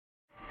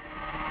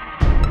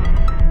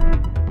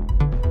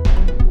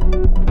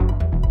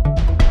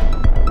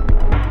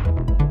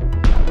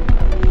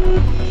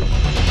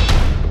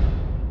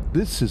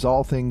This is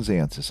All Things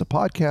Ansys, a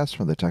podcast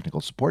from the technical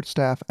support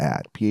staff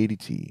at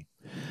PADT.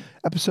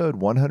 Episode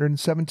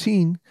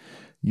 117,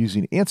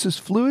 using Ansys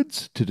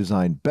fluids to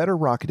design better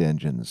rocket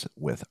engines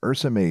with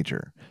Ursa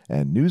Major,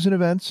 and news and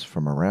events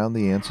from around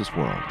the Ansys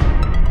world.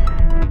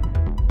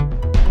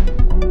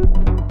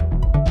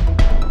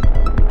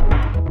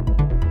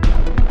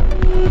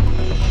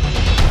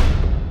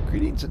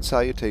 Greetings and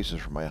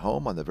salutations from my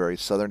home on the very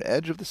southern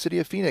edge of the city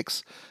of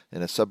Phoenix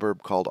in a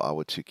suburb called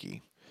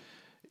Ahwatukee.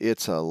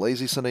 It's a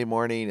lazy Sunday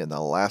morning and the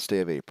last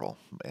day of April,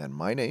 and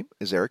my name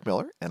is Eric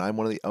Miller, and I'm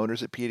one of the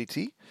owners at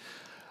PADT,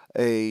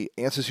 a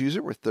Ansys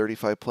user with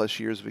 35 plus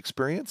years of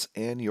experience,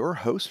 and your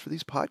host for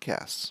these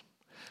podcasts.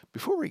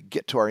 Before we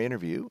get to our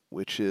interview,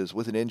 which is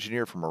with an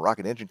engineer from a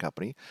rocket engine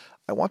company,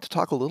 I want to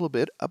talk a little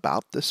bit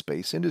about the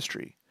space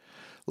industry.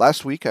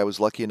 Last week, I was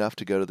lucky enough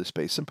to go to the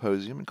Space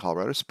Symposium in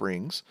Colorado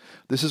Springs.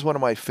 This is one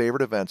of my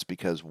favorite events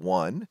because,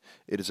 one,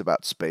 it is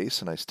about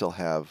space, and I still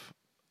have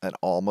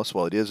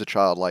it is a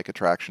childlike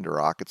attraction to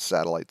rockets,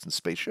 satellites, and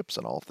spaceships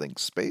and all things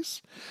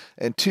space.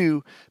 And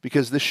two,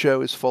 because this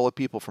show is full of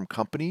people from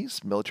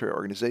companies, military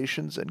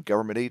organizations, and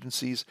government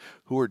agencies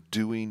who are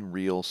doing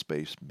real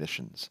space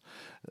missions.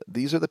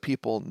 These are the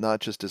people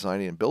not just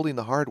designing and building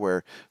the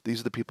hardware,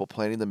 these are the people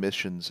planning the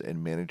missions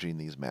and managing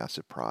these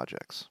massive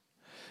projects.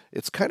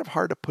 It's kind of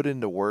hard to put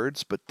into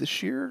words, but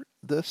this year,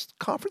 this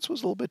conference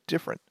was a little bit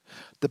different.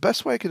 The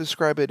best way I could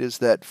describe it is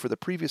that for the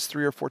previous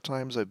 3 or 4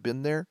 times I've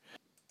been there,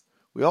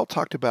 we all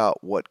talked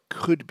about what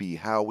could be,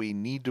 how we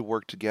need to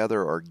work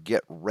together or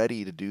get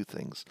ready to do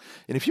things.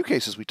 In a few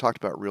cases, we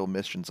talked about real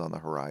missions on the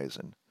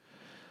horizon.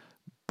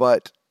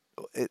 But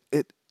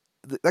that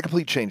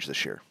completely changed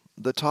this year.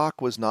 The talk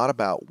was not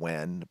about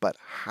when, but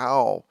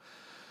how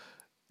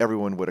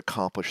everyone would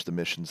accomplish the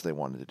missions they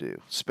wanted to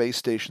do. Space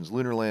stations,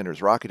 lunar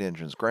landers, rocket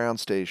engines, ground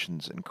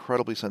stations,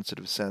 incredibly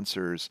sensitive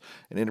sensors,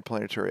 and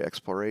interplanetary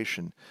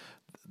exploration.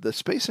 The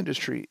space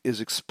industry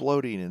is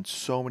exploding in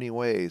so many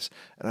ways,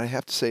 and I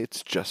have to say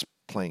it's just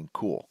plain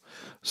cool.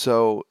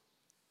 So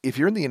if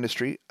you're in the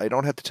industry, I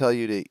don't have to tell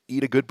you to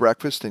eat a good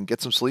breakfast and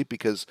get some sleep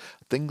because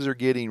things are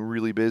getting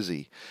really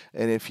busy.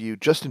 And if you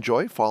just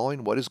enjoy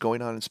following what is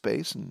going on in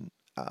space and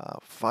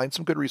find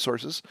some good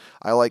resources,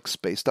 I like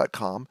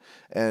space.com,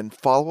 and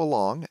follow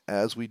along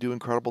as we do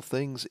incredible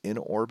things in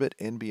orbit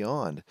and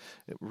beyond.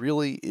 It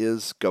really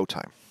is go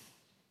time.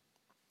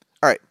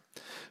 All right.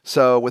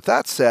 So with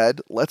that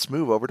said, let's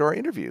move over to our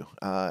interview.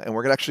 And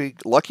we're actually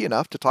lucky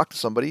enough to talk to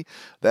somebody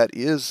that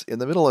is in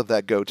the middle of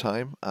that go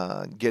time,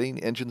 getting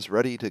engines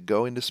ready to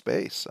go into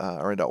space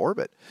or into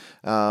orbit.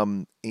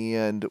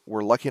 And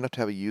we're lucky enough to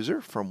have a user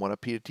from one of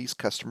PADT's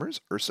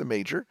customers, Ursa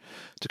Major,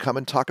 to come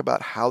and talk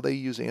about how they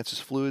use Ansys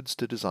fluids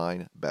to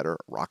design better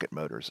rocket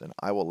motors. And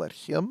I will let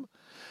him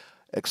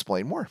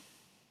explain more.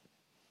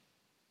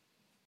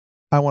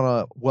 I want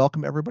to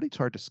welcome everybody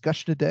to our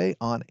discussion today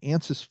on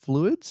Ansys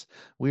fluids.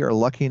 We are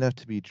lucky enough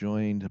to be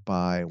joined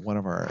by one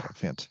of our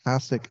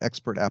fantastic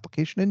expert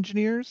application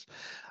engineers,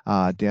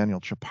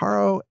 Daniel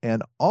Chaparro,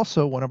 and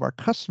also one of our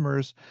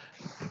customers,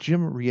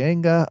 Jim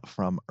Rienga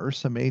from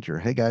Ursa Major.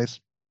 Hey,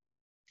 guys.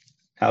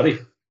 Howdy.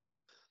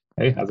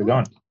 Hey, how's it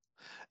going?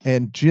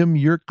 And Jim,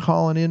 you're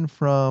calling in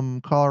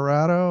from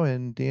Colorado,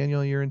 and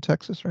Daniel, you're in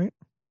Texas, right?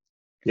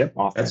 Yep,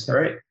 that's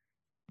right.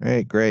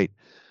 Hey, great.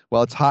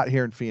 Well, it's hot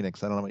here in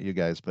Phoenix. I don't know about you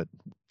guys, but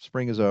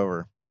spring is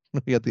over.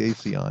 We got the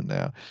AC on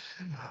now.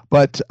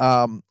 But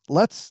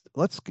let's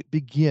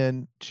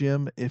begin,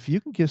 Jim. If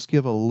you can just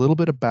give a little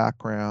bit of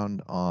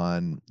background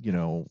on,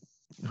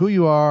 who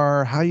you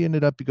are, how you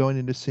ended up going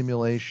into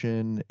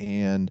simulation,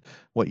 and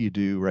what you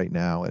do right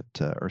now at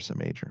Ursa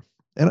Major,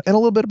 and a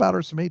little bit about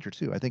Ursa Major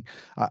too. I think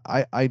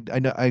I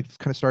know I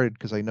kind of started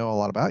because I know a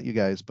lot about you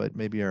guys, but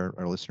maybe our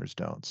listeners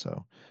don't.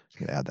 So you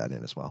can add that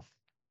in as well.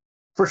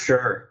 For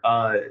sure.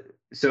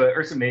 So at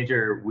Ursa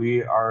Major,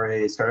 we are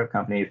a startup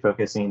company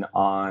focusing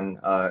on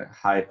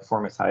high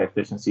performance, high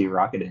efficiency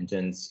rocket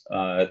engines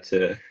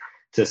to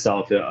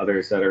sell to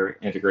others that are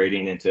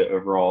integrating into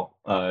overall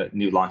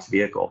new launch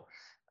vehicle,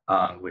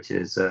 which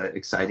is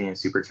exciting and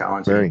super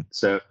challenging. Very.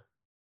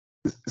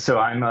 So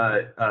I'm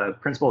a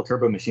principal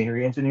turbo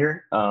machinery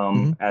engineer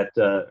at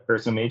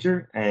Ursa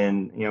Major,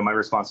 and my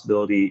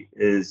responsibility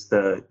is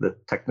the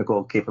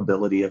technical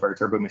capability of our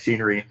turbo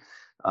machinery,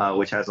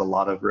 which has a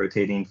lot of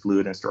rotating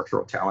fluid and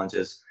structural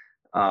challenges.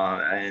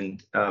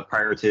 And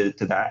prior to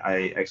that,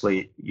 I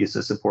actually used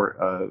to support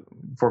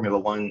Formula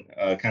One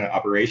kind of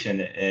operation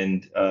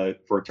and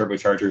for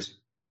turbochargers.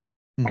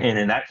 And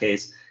in that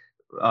case,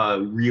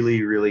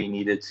 really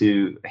needed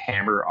to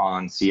hammer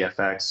on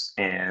CFX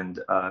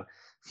and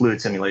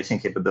fluid simulation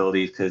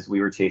capabilities because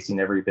we were chasing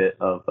every bit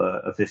of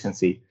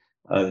efficiency.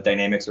 The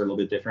dynamics are a little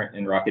bit different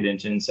in rocket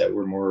engines that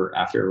were more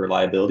after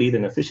reliability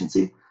than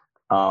efficiency.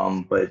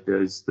 But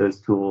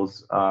those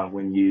tools,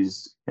 when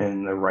used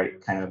in the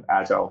right kind of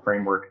agile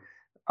framework,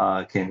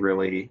 can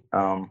really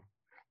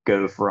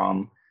go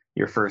from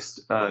your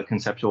first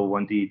conceptual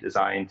 1D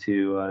design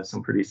to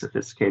some pretty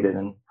sophisticated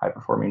and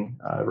high-performing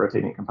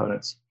rotating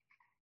components.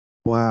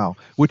 Wow.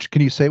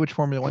 Can you say which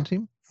Formula One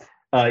team?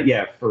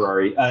 Yeah,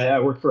 Ferrari. I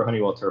worked for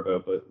Honeywell Turbo,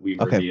 but we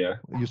were Okay,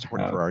 the you're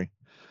supporting uh, Ferrari.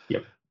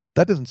 yep.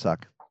 That doesn't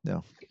suck.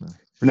 No, no.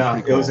 No,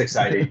 Pretty it was cool.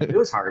 exciting. It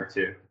was hard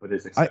too, but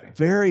it's I exciting.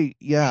 very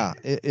yeah,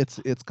 it's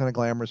kind of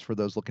glamorous for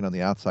those looking on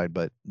the outside,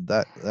 but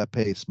that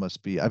pace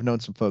must be. I've known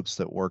some folks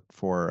that worked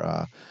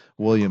for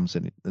Williams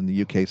in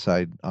the UK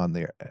side on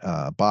their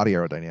body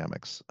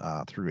aerodynamics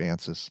through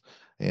Ansys,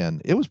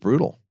 and it was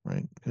brutal,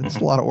 right? It's a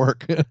Hmm. lot of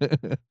work. Yeah,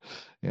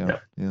 Yeah.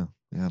 yeah,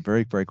 yeah.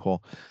 Very, very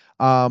cool.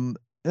 Um,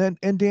 and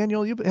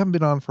Daniel, you haven't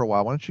been on for a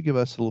while. Why don't you give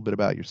us a little bit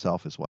about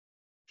yourself as well?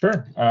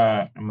 Sure.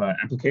 I'm an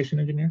application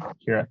engineer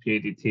here at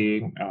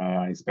PADT.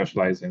 I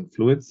specialize in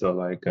fluids, so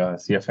like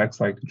CFX,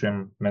 like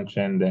Jim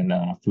mentioned, and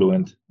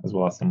Fluent, as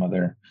well as some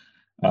other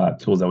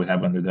tools that we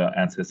have under the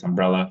Ansys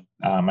umbrella.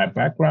 My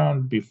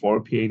background before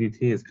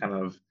PADT is kind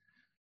of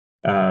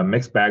a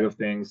mixed bag of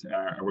things.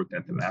 I worked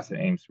at the NASA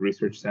Ames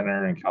Research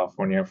Center in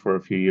California for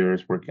a few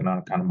years, working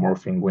on kind of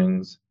morphing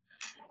wings.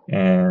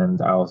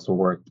 And I also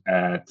worked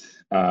at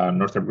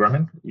Northrop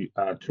Grumman,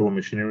 turbo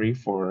machinery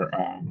for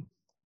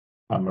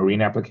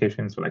marine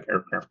applications, so like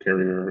aircraft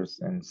carriers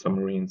and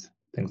submarines,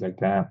 things like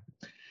that.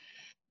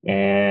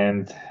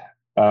 And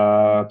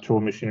turbo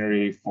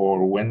machinery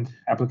for wind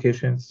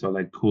applications, so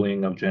like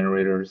cooling of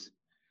generators,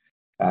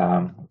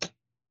 um,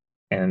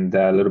 and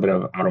a little bit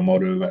of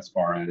automotive as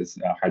far as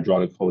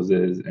hydraulic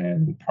hoses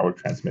and power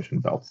transmission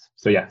belts.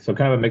 So yeah, so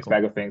kind of a mixed Cool.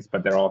 bag of things,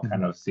 but they're all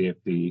kind Mhm. of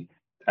CFD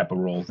type of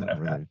roles that Yeah,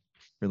 I've had.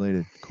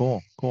 related.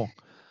 Cool, cool.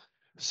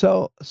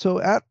 So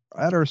at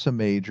Ursa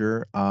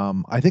Major,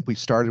 I think we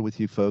started with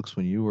you folks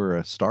when you were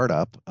a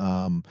startup.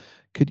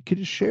 Could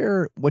you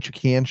share what you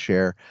can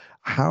share,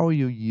 how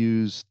you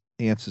use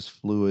Ansys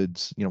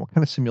fluids, what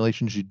kind of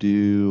simulations you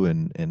do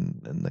and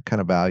the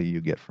kind of value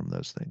you get from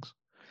those things?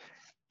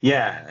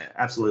 Yeah,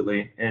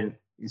 absolutely. And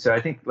so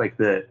I think like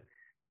the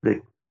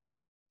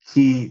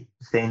key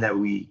thing that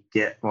we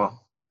get,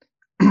 well,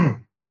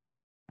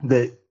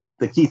 the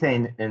the key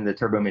thing in the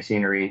turbo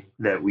machinery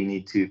that we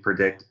need to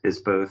predict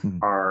is both Mhm.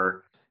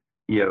 our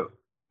you know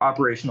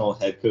operational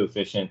head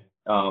coefficient,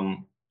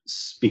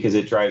 because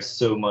it drives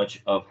so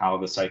much of how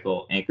the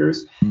cycle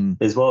anchors, Mm.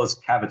 as well as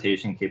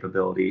cavitation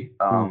capability,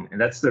 Ooh. and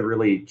that's the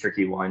really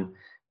tricky one.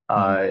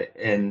 Mhm.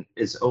 And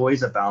it's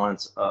always a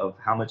balance of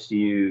how much do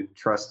you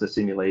trust the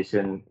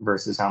simulation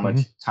versus how Mhm.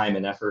 much time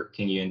and effort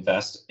can you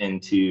invest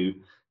into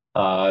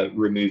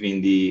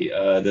removing the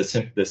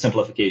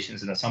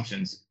simplifications and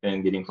assumptions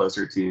and getting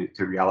closer to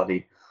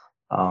reality.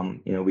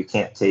 We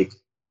can't take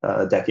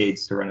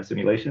decades to run a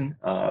simulation,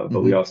 but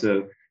we Mhm.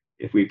 also,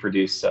 if we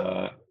produce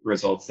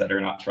results that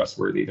are not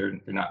trustworthy, they're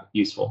not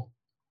useful.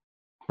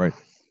 Right.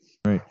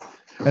 Right.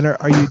 And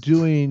are you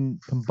doing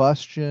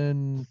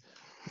combustion,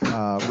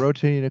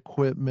 rotating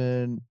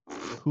equipment,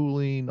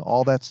 cooling,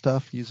 all that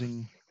stuff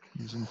using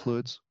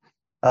fluids?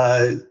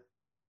 Uh,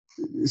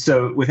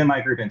 so within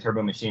my group in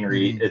turbo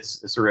machinery, Hmm. it's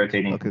the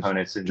rotating Okay,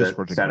 components and just the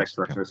rotating static components.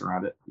 Okay. structures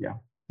around it. Yeah.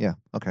 Yeah.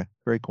 Okay.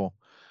 Very cool.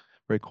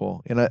 Very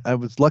cool. And I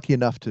was lucky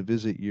enough to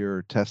visit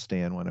your test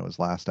stand when I was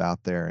last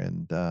out there.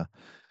 And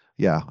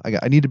yeah,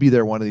 I need to be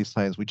there one of these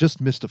times. We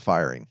just missed a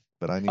firing,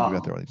 but I need to be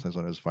out there Oh, one of these times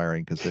when it was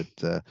firing because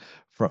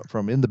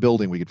from in the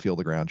building we could feel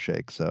the ground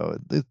shake. So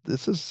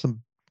this is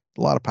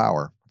a lot of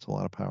power. It's a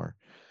lot of power.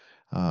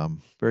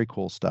 Very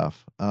cool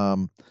stuff.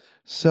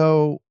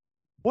 So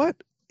what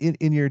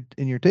in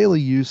your daily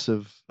use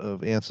of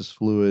Ansys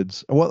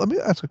fluids? Well, let me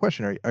ask a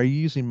question. Are you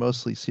using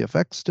mostly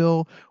CFX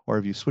still, or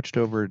have you switched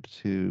over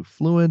to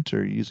Fluent, or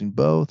are you using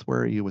both? Where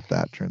are you with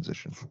that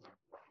transition?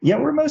 yeah,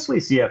 we're mostly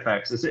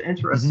CFX. It's an Hmm.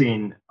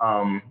 interesting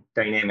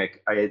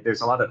dynamic.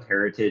 There's a lot of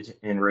heritage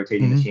in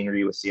rotating Hmm.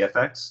 machinery with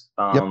CFX,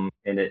 Yep.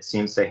 and it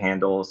seems to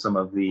handle some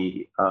of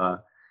the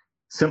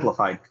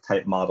simplified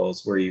type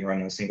models where you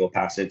run a single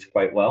passage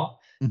quite well.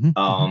 Hmm. Hmm.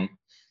 Um,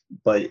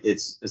 but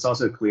it's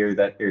also clear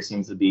that there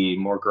seems to be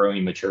more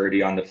growing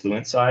maturity on the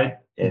Fluent side,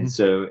 and Hmm.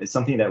 so it's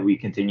something that we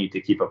continue to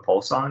keep a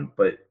pulse on.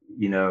 But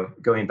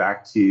going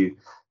back to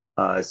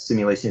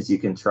simulations you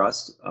can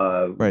trust,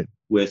 Right.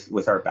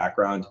 with our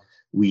background,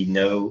 we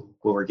know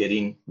what we're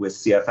getting with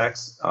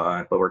CFX,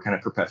 but we're kind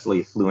of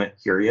perpetually Fluent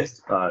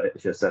curious.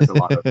 It's just that's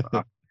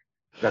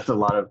a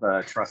lot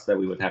of trust that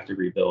we would have to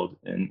rebuild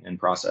and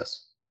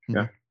process. Hmm.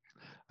 Yeah.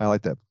 I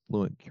like that.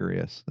 Fluent,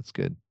 curious. That's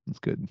good. That's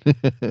good.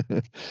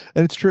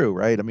 And it's true,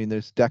 right? I mean,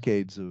 there's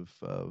decades of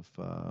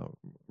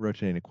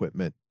rotating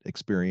equipment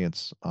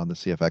experience on the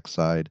CFX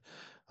side,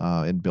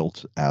 and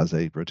built as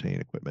a rotating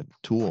equipment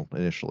tool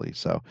initially.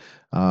 So,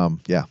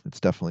 yeah, it's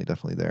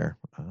definitely there.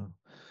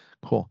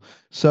 Cool.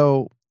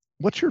 So,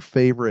 what's your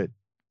favorite,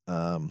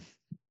 um,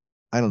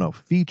 I don't know,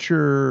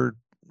 feature,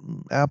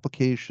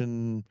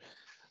 application,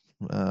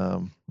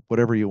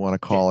 whatever you want to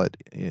Can, call it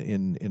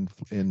in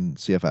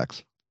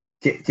CFX?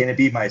 can it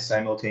be my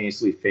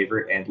simultaneously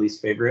favorite and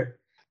least favorite?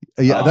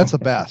 Yeah, that's Um,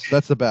 the best.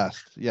 That's the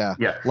best. Yeah.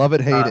 yeah. Love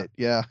it, hate Uh, it.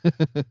 Yeah.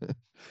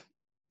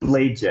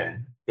 Blade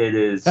Gen. It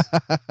is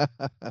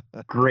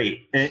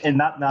great, and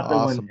not the one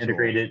Awesome tool.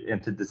 integrated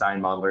into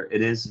Design Modeler.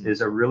 It is Mm.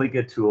 is a really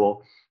good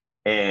tool,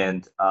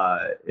 and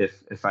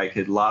if I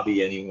could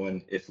lobby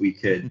anyone, if we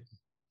could,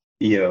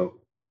 you know,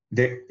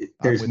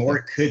 there's more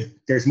it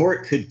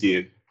could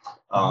do.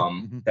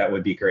 That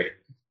would be great.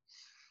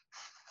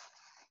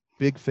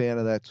 Big fan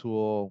of that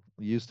tool.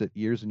 Used it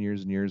years and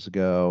years and years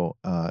ago.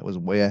 It was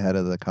way ahead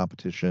of the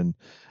competition.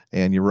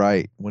 And you're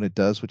right. When it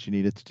does what you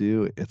need it to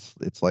do,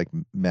 it's like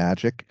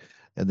magic.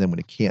 And then when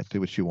it can't do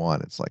what you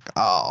want, it's like,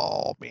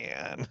 oh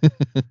man.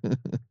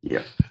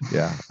 Yeah.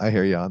 Yeah, I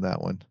hear you on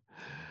that one.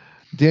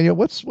 Daniel,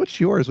 what's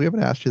yours? We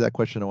haven't asked you that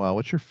question in a while.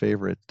 What's your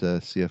favorite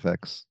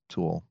CFX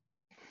tool?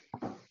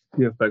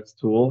 CFX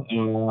tool.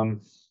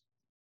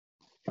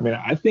 I mean,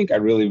 I think I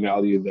really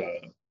value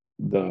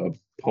the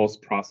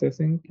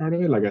post-processing part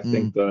of it. Like I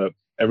think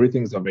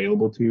everything's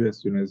available to you as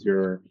soon as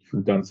you're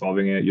done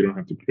solving it. You don't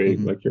have to create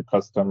like your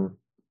custom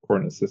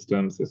coordinate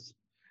systems.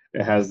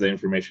 It has the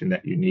information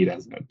that you need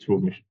as a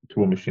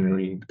tool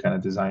machinery kind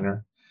of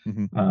designer.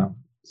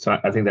 So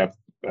I think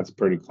that's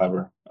pretty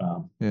clever.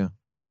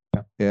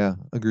 Yeah,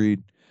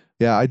 agreed.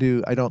 Yeah, I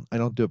do. I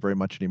don't do it very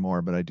much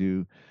anymore, but I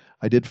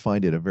did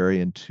find it a very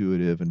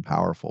intuitive and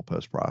powerful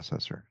post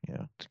processor,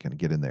 to kind of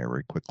get in there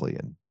very quickly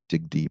and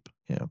dig deep.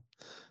 Yeah.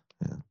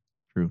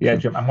 True. Yeah,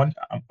 Jim, I'm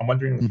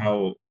wondering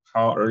how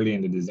early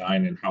in the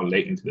design and how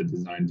late into the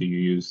design do you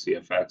use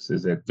CFX?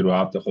 Is it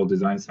throughout the whole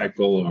design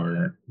cycle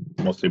or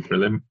mostly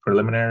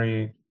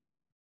preliminary?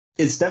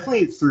 It's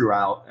definitely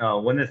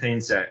throughout. One of the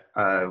things that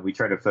we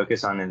try to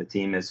focus on in the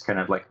team is kind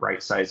of like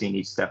right sizing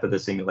each step of the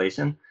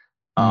simulation.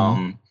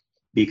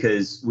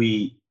 Because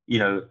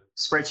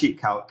spreadsheet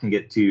calc can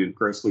get to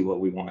grossly what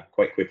we want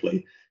quite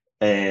quickly.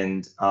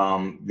 And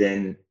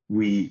then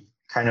we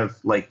kind of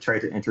like try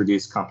to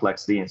introduce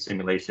complexity and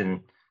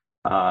simulation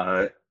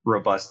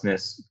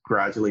robustness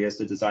gradually as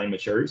the design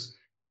matures.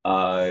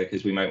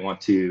 Because we might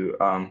want to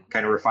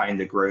kind of refine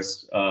the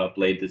gross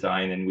blade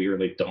design, and we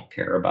really don't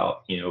care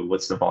about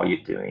what's the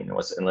volute doing and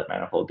what's the inlet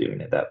manifold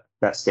doing at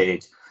that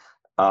stage.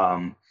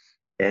 And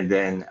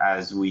then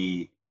as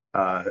we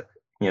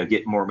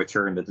get more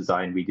mature in the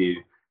design, we do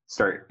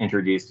start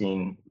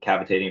introducing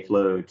cavitating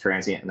flow,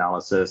 transient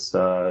analysis,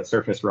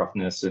 surface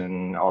roughness,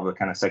 and all the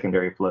kind of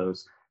secondary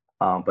flows.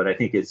 But I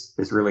think it's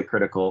really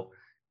critical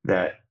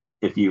that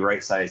if you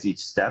right size each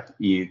step,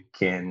 you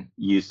can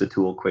use the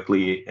tool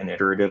quickly and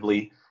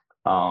iteratively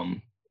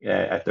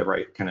at the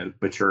right kind of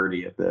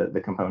maturity of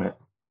the component.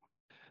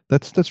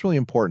 That's really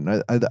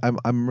important.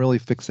 I'm really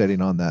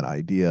fixating on that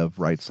idea of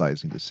right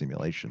sizing the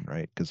simulation,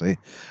 right? Because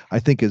I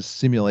think as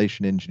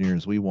simulation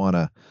engineers, we want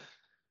to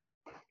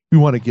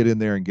get in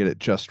there and get it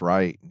just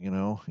right,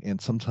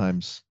 and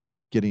sometimes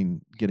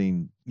getting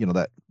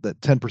that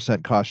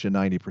 10% costs you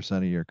 90%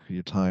 of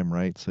your time,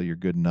 right? So you're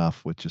good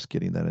enough with just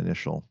getting that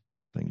initial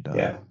thing done.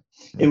 Yeah.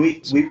 And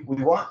we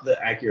want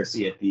the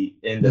accuracy at the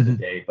end of the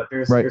day, but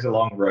there's a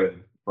long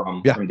road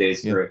from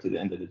days zero to the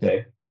end of the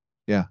day.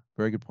 Yeah,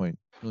 very good point.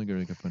 Really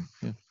good point.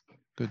 Yeah,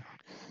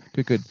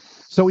 good.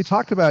 So we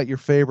talked about your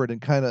favorite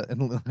and kind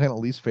of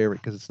least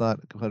favorite because it's not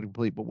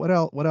complete. But what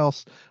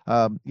else?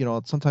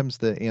 Sometimes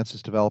the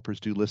Ansys developers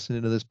do listen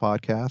into this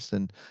podcast,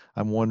 and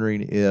I'm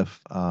wondering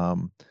if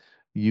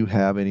you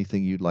have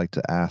anything you'd like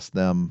to ask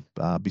them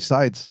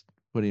besides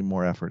putting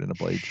more effort into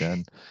blade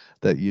gen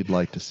that you'd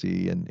like to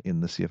see in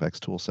the CFX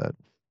tool set.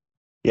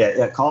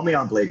 Yeah. Call me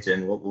on blade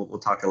gen. We'll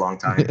talk a long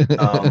time.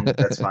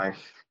 That's fine.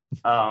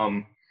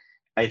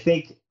 I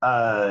think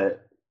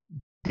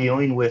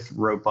dealing with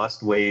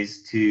robust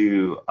ways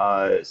to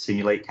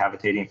simulate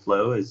cavitating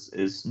flow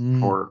is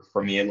for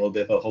me a little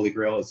bit of a holy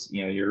grail. Is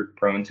you're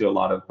prone to a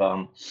lot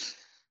of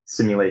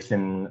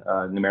simulation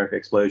numeric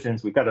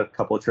explosions. We've got a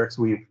couple of tricks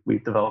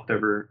we've developed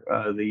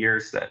over the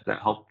years that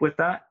help with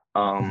that.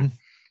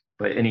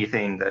 But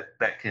anything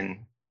that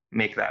can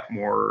make that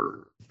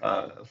more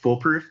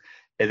foolproof.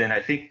 And then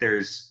I think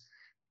there's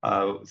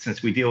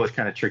since we deal with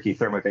kind of tricky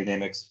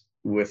thermodynamics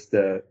with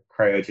the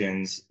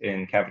cryogens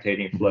in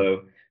cavitating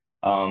flow,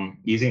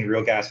 using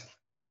real gas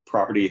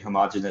property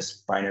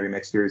homogeneous binary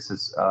mixtures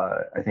is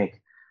I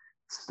think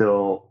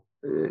still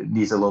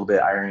needs a little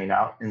bit ironing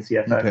out in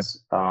CFX.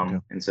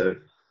 And so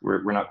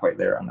we're not quite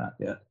there on that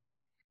yet.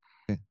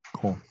 Okay,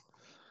 cool.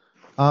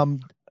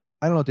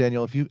 I don't know,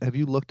 Daniel, have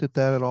you looked at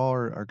that at all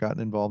or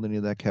gotten involved in any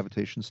of that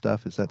cavitation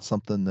stuff? Is that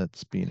something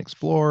that's being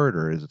explored,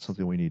 or is it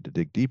something we need to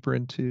dig deeper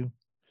into?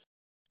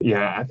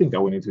 Yeah, I think I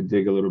would need to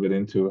dig a little bit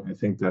into it. I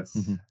think that's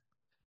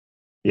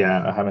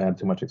yeah, I haven't had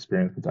too much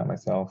experience with that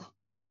myself.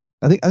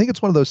 I think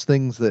it's one of those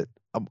things that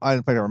in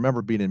fact I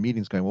remember being in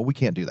meetings going, well, we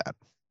can't do that.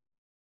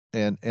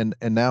 And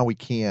now we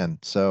can.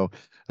 So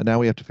now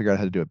we have to figure out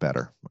how to do it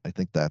better. I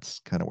think that's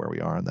kind of where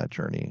we are on that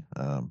journey.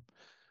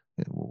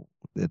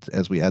 It's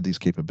as we add these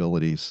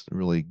capabilities,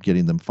 really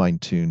getting them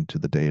fine-tuned to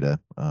the data,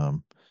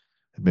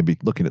 maybe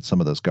looking at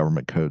some of those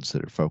government codes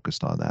that are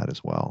focused on that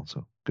as well.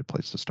 So good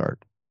place to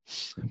start.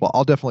 Well,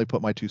 I'll definitely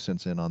put my 2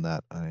 cents in on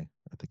that. I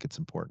think it's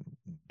important,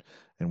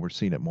 and we're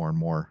seeing it more and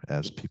more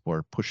as people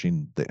are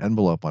pushing the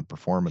envelope on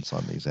performance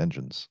on these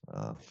engines.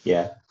 And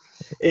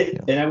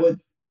I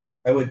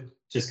would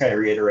just kind of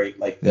reiterate,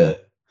 like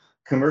the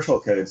commercial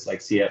codes like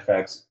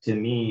CFX, to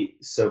me,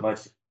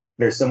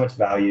 there's so much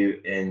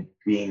value in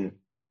being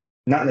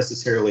not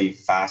necessarily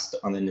fast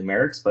on the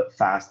numerics, but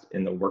fast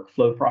in the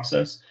workflow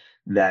process.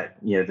 That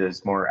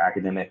those more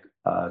academic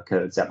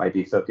codes that might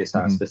be focused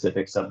on a Hmm.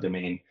 specific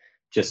subdomain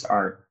just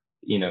aren't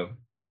you know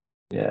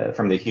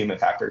from the human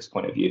factors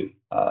point of view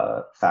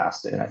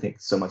fast. And I think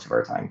so much of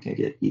our time can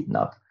get eaten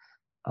up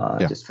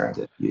Yeah, just trying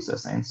to use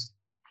those things.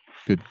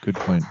 good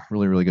point.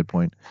 Really, really good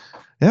point.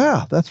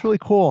 Yeah, that's really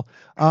cool.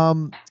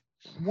 Um,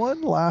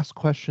 One last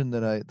question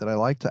that I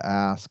like to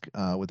ask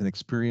with an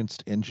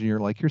experienced engineer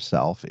like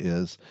yourself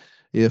is,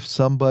 if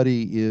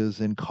somebody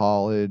is in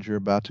college or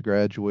about to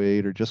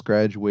graduate or just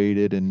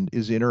graduated and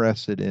is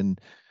interested in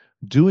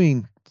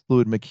doing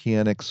fluid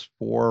mechanics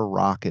for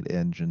rocket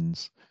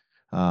engines,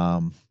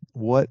 um,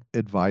 what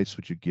advice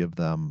would you give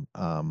them,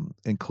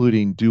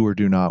 including do or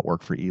do not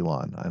work for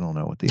Elon? I don't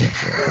know what the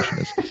answer to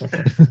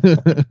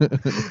that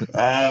question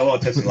Well,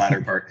 touch the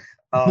latter part.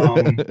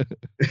 Um,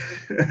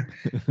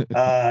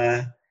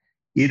 uh,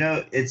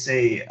 it's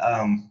a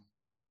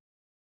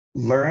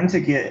learn to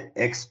get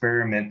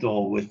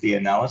experimental with the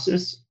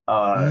analysis.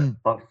 Mm,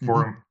 But hmm.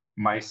 for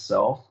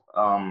myself,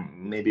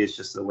 maybe it's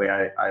just the way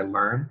I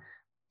learn,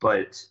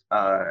 but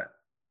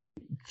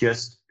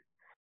just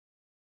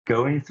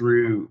going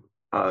through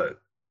a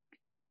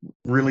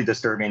really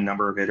disturbing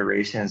number of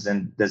iterations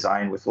and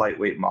design with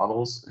lightweight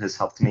models has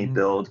helped me Hmm.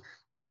 build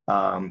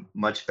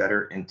much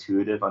better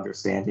intuitive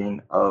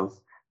understanding of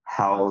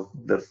how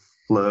the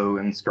flow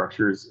and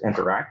structures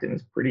interact. And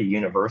it's pretty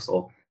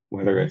universal,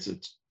 whether Hmm. it's a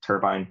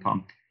turbine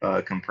pump,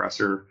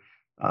 compressor,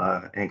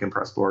 and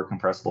compressible or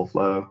compressible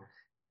flow.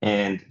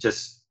 And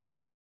just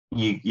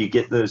you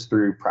get those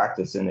through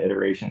practice, and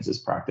iterations is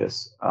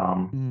practice.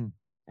 Mm.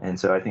 And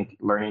so I think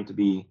learning to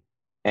be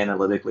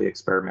analytically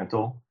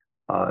experimental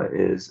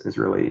is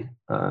really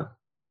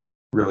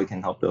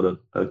can help build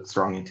a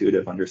strong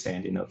intuitive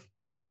understanding of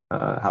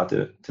how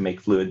to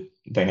make fluid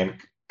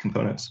dynamic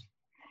components.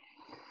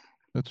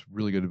 That's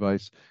really good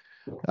advice.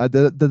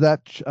 Did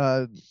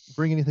that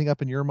bring anything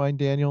up in your mind,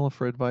 Daniel,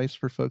 for advice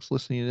for folks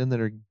listening in that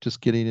are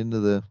just getting into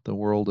the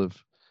world of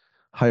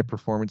high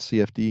performance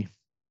CFD?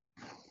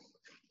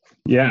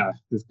 Yeah,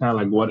 it's kind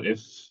of like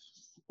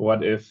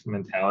what if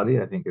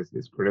mentality, I think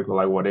is critical.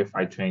 Like what if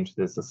I change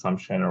this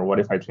assumption, or what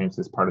if I change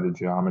this part of the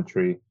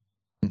geometry?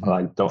 Hmm.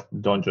 Like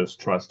don't just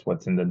trust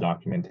what's in the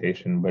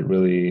documentation, but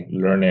really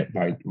learn it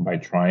by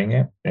trying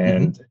it.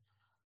 Hmm.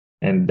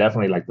 And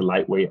definitely like the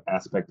lightweight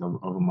aspect of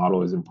a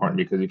model is important,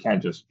 because you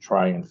can't just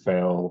try and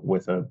fail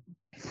with a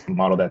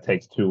model that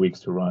takes 2 weeks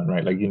to run,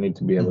 right? Like you need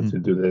to be able Hmm. to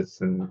do this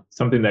and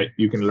something that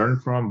you can learn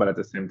from, but at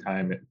the same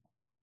time it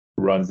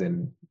runs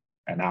in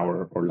an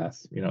hour or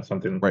less,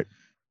 something Right.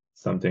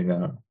 something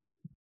uh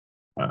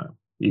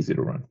easy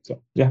to run.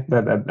 So yeah,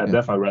 that Yeah.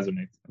 definitely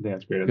resonates. I think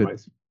that's great Good.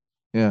 advice.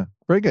 Yeah.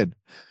 Very good.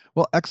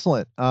 Well,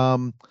 excellent.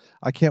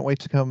 I can't wait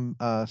to come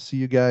see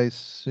you guys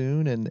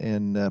soon.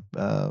 Do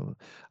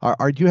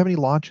you have any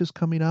launches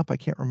coming up? I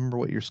can't remember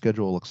what your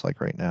schedule looks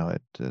like right now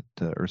at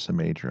Ursa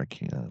Major. I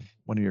can't.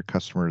 One of your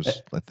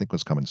customers, I think,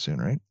 was coming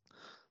soon, right?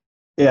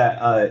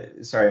 Yeah,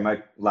 sorry,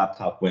 my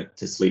laptop went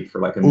to sleep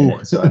for like a Ooh.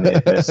 minute, so I may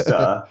have missed.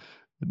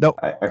 No.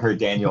 I heard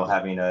Daniel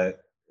having a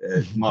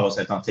models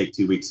that don't take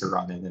 2 weeks to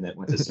run, and then it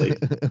went to sleep.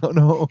 Oh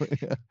no.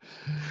 Yeah.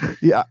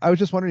 Yeah, I was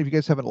just wondering if you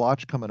guys have a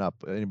launch coming up.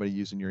 Anybody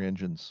using your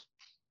engines?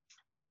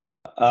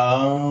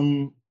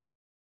 Um,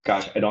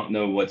 Gosh, I don't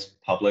know what's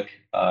public,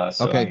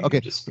 so Okay, I'm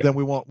okay. just Then gonna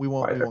we be won't we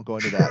won't we quiet there. won't go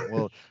into that.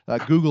 Well,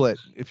 Google it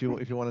if you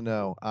want to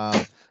know.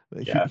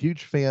 Yeah.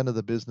 Huge fan of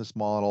the business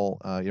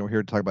model. We're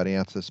here to talk about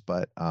Ansys,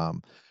 but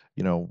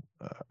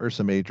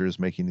Ursa Major is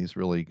making these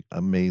really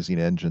amazing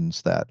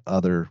engines that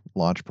other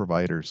launch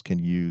providers can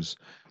use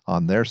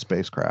on their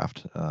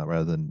spacecraft,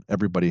 rather than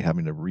everybody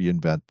having to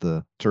reinvent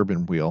the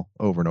turbine wheel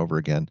over and over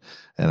again.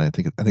 And I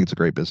think it's a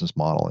great business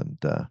model,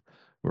 and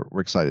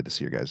we're excited to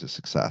see your guys'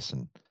 success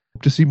and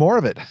hope to see more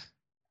of it.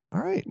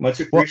 All right. Much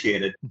Well,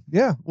 appreciated.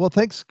 yeah. Well,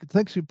 thanks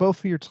you both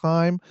for your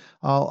time.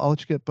 I'll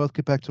let you get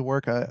back to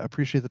work. I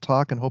appreciate the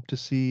talk and hope to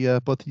see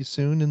both of you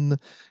soon in the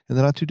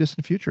not too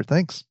distant future.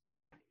 Thanks.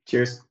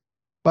 Cheers.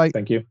 Bye.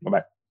 Thank you. Bye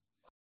bye.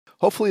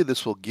 Hopefully,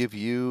 this will give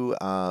you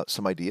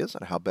some ideas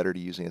on how better to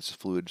use Ansys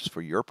Fluids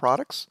for your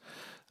products.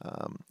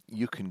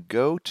 You can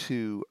go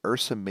to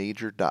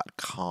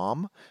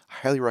ursamajor.com. I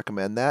highly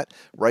recommend that.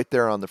 Right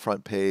there on the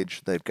front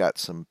page, they've got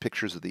some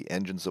pictures of the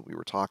engines that we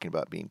were talking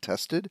about being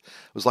tested. I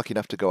was lucky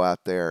enough to go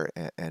out there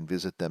and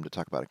visit them to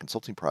talk about a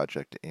consulting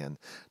project, and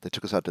they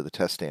took us out to the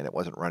test stand. It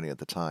wasn't running at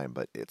the time,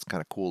 but it's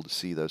kind of cool to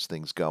see those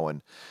things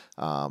going.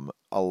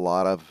 A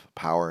lot of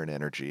power and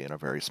energy in a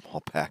very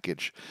small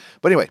package.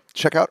 But anyway,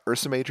 check out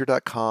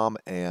ursamajor.com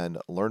and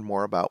learn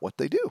more about what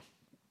they do.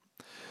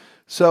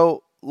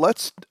 So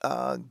let's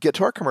get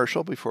to our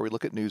commercial before we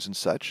look at news and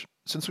such.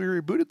 Since we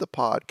rebooted the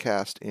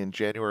podcast in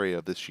January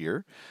of this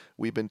year,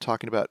 we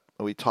talked about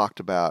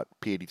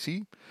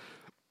PADT,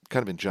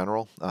 kind of in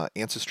general,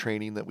 Ansys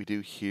training that we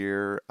do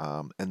here,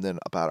 and then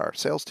about our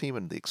sales team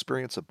and the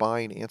experience of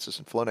buying Ansys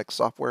and Flonex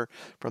software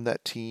from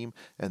that team,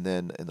 and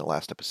then in the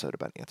last episode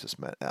about Ansys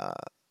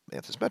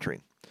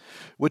mentoring,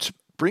 which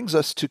brings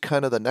us to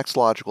kind of the next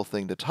logical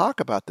thing to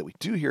talk about that we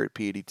do here at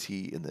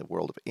PADT in the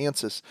world of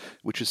Ansys,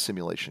 which is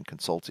simulation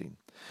consulting.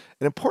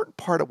 An important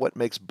part of what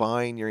makes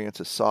buying your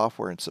Ansys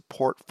software and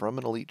support from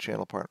an elite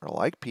channel partner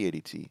like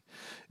PADT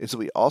is that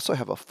we also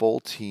have a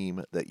full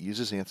team that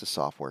uses Ansys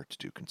software to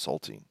do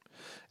consulting.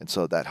 And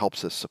so that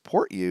helps us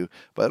support you,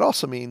 but it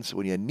also means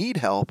when you need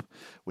help,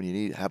 when you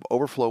need have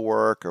overflow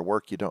work or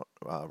work you don't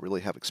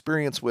really have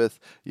experience with,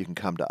 you can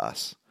come to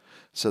us.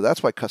 So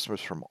that's why customers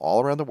from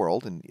all around the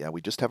world, and yeah,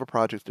 we just have a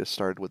project that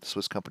started with a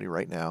Swiss company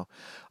right now,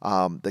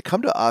 they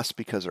come to us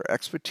because our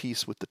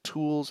expertise with the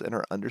tools and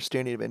our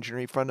understanding of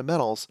engineering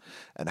fundamentals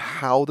and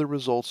how the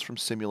results from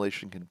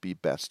simulation can be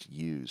best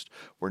used.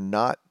 We're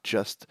not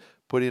just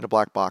putting in a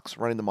black box,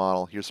 running the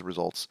model, here's the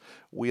results.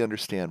 We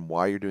understand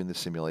why you're doing the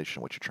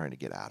simulation, what you're trying to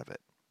get out of it.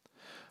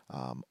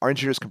 Our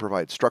engineers can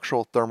provide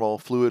structural, thermal,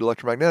 fluid,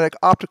 electromagnetic,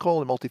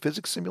 optical, and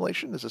multiphysics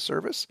simulation as a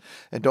service.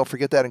 And don't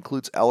forget that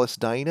includes LS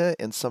Dyna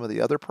and some of the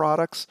other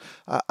products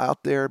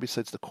out there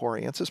besides the core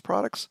Ansys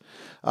products.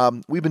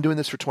 We've been doing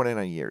this for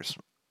 29 years.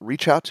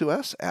 Reach out to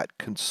us at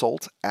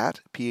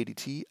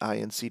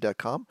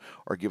consult@padtinc.com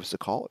or give us a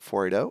call at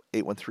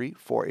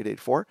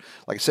 480-813-4884.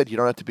 Like I said, you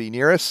don't have to be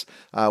near us.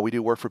 We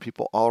do work for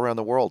people all around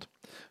the world.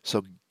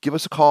 So give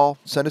us a call,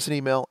 send us an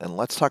email, and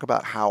let's talk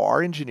about how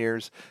our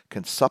engineers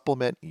can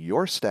supplement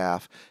your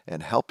staff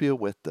and help you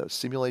with those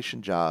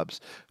simulation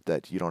jobs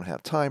that you don't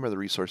have time or the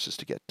resources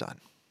to get done.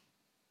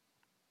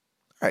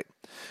 All right.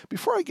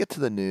 Before I get to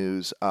the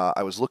news,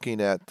 I was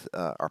looking at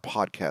our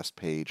podcast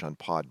page on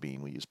Podbean.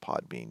 We use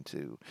Podbean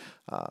to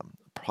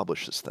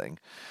publish this thing.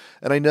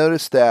 And I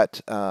noticed that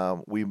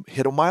we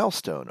hit a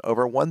milestone.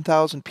 Over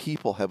 1,000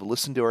 people have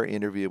listened to our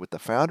interview with the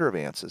founder of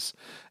Ansys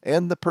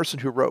and the person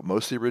who wrote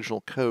most of the original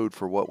code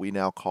for what we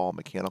now call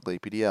mechanical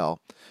APDL,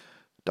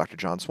 Dr.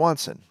 John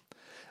Swanson.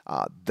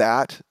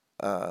 That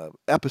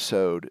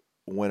episode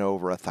went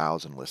over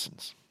 1,000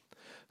 listens.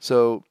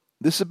 So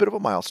this is a bit of a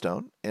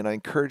milestone, and I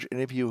encourage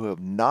any of you who have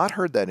not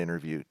heard that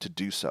interview to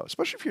do so,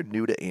 especially if you're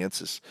new to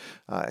Ansys.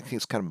 I think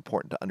it's kind of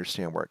important to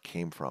understand where it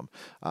came from.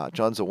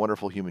 John's a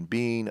wonderful human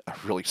being, a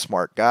really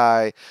smart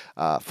guy,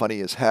 funny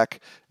as heck,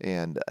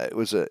 and it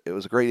was a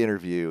great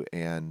interview,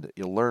 and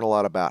you'll learn a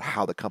lot about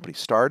how the company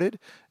started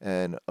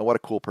and what a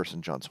cool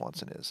person John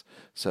Swanson is.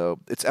 So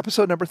it's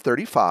episode number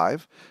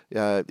 35.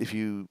 If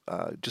you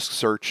just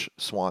search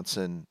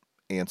Swanson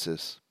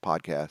Ansys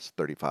podcast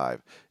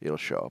 35, it'll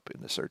show up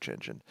in the search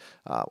engine,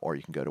 or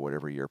you can go to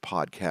whatever your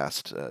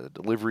podcast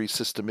delivery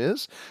system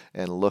is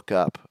and look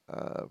up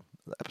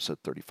episode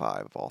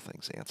 35 of all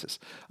things Ansys.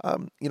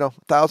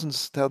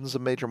 Thousands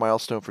of major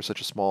milestone for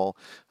such a small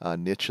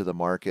niche of the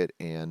market,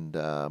 and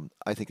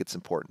I think it's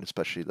important,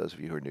 especially those of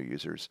you who are new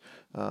users.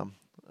 Or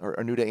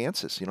are new to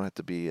Ansys. You don't have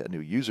to be a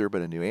new user,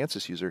 but a new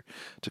Ansys user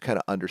to kind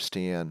of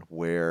understand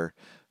where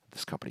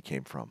this company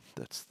came from.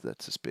 That's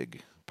this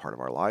big part of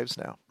our lives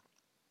now.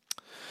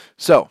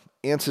 So,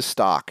 Ansys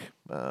stock.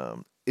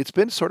 It's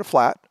been sort of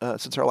flat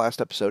since our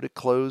last episode. It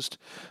closed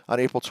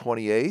on April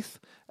 28th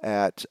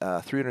at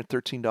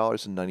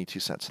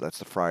 $313.92. So that's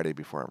the Friday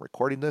before I'm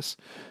recording this.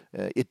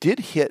 It did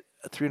hit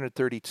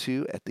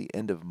 332 at the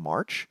end of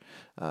March.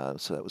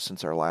 So that was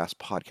since our last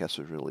podcast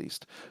was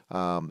released.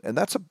 And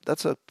that's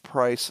a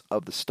price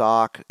of the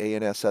stock,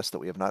 ANSS, that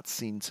we have not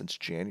seen since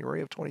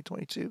January of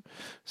 2022.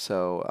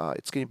 So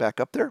it's getting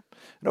back up there.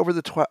 And over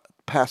the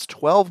past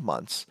 12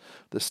 months,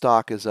 the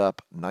stock is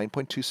up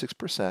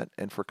 9.26%,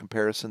 and for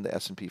comparison, the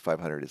S&P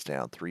 500 is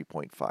down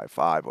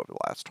 3.55 over the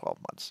last 12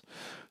 months.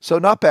 So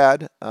not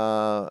bad,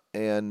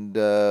 and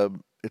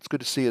it's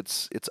good to see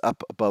it's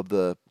up above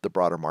the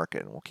broader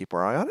market, and we'll keep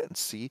our eye on it and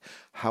see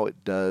how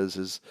it does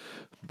as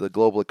the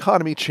global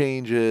economy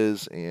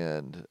changes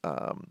and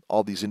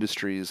all these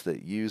industries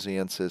that use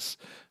Ansys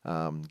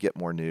get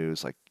more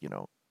news, like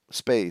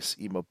space,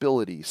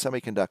 e-mobility,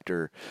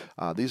 semiconductor.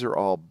 These are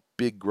all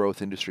big growth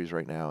industries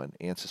right now, and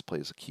Ansys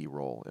plays a key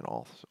role in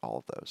all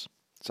of those.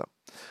 So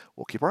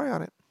we'll keep our eye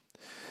on it.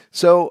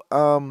 So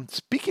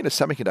speaking of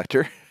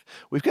semiconductor,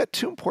 we've got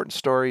two important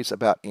stories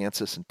about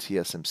Ansys and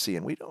TSMC,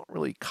 and we don't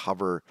really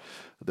cover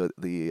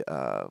the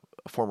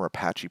former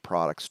Apache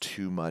products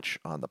too much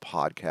on the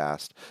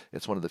podcast.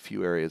 It's one of the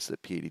few areas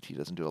that PADT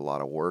doesn't do a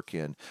lot of work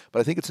in, but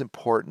I think it's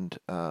important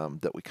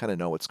that we kind of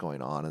know what's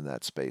going on in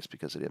that space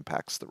because it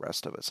impacts the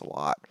rest of us a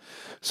lot.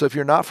 So if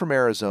you're not from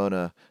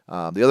Arizona,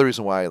 the other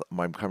reason why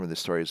I'm covering this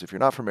story is if you're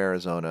not from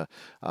Arizona,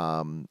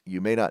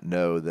 you may not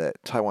know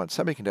that Taiwan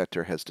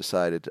Semiconductor has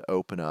decided to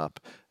open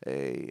up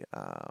a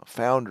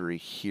foundry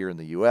here in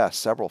the U.S.,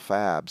 several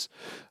fabs,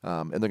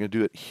 and they're going to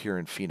do it here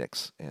in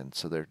Phoenix. And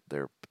so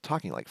they're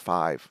talking like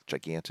 5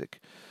 gigantic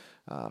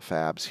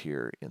fabs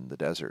here in the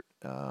desert.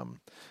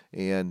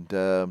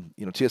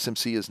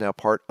 TSMC is now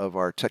part of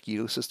our tech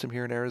ecosystem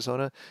here in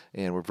Arizona,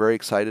 and we're very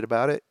excited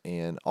about it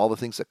and all the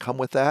things that come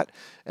with that.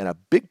 And a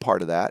big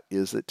part of that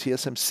is that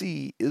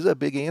TSMC is a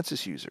big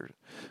Ansys user.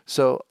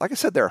 So, like I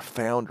said, they're a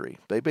foundry.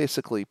 They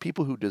basically,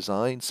 people who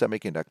design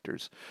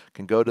semiconductors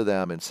can go to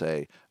them and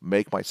say,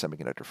 make my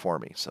semiconductor for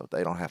me. So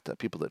they don't have to,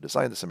 people that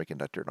design the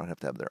semiconductor don't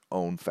have to have their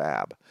own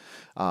fab.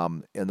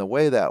 And the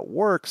way that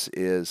works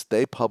is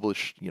they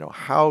publish,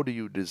 how do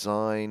you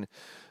design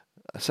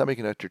a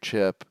semiconductor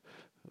chip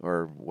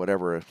or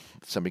whatever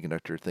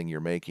semiconductor thing you're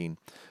making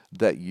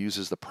that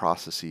uses the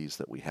processes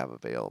that we have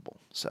available.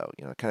 So,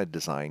 kind of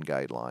design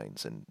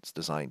guidelines and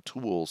design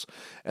tools.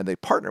 And they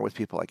partner with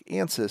people like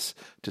Ansys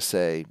to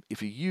say,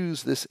 if you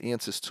use this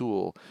Ansys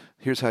tool,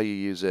 here's how you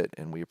use it,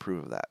 and we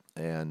approve of that.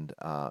 And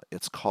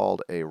it's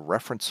called a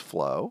reference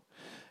flow.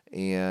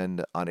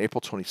 And on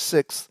April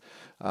 26th,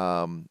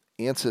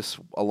 Ansys,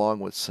 along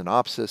with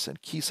Synopsys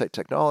and Keysight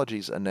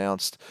Technologies,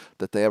 announced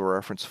that they have a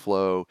reference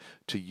flow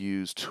to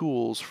use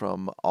tools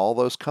from all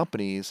those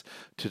companies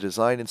to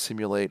design and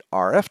simulate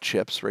RF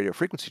chips, radio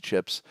frequency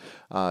chips,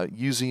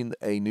 using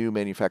a new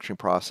manufacturing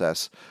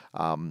process.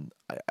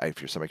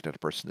 If you're a semiconductor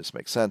person, this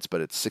makes sense,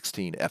 but it's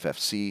 16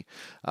 FFC.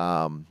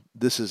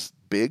 This is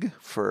big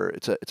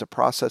it's a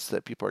process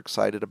that people are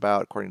excited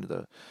about, according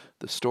to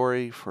the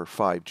story, for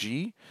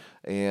 5G,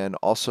 and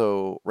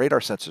also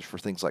radar sensors for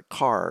things like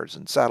cars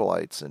and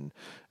satellites and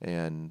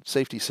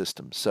safety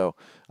systems. So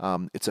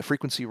it's a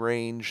frequency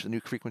range, a new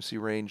frequency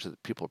range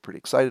that people are pretty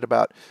excited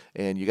about,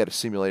 and you got to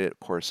simulate it, of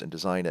course, and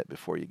design it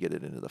before you get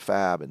it into the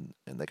fab, and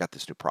they got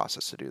this new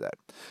process to do that.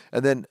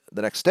 And then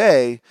the next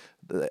day,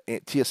 the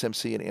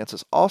TSMC and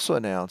Ansys also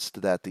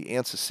announced that the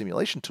Ansys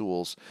simulation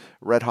tools,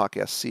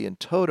 RedHawk SC and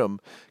Totem,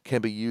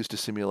 can be used to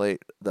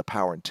simulate the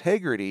power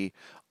integrity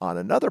on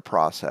another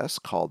process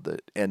called the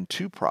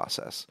N2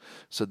 process.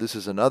 So this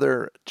is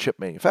another chip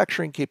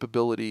manufacturing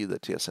capability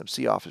that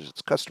TSMC offers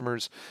its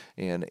customers,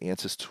 and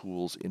Ansys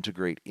tools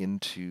integrate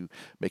into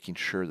making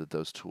sure that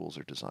those tools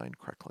are designed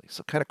correctly.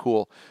 So kind of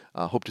cool.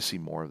 Hope to see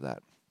more of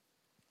that.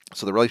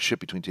 So the relationship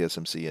between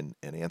TSMC and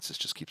Ansys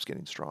just keeps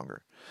getting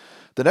stronger.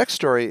 The next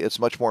story is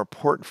much more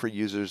important for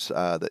users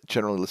that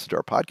generally listen to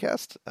our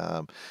podcast.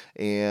 I'm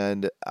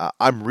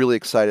really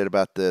excited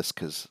about this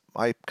because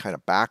my kind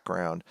of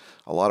background,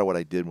 a lot of what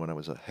I did when I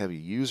was a heavy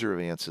user of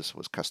Ansys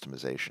was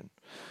customization,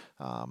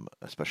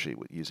 especially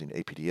with using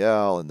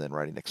APDL and then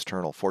writing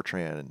external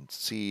Fortran and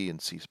C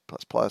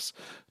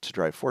to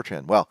drive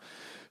Fortran. Well,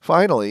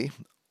 finally,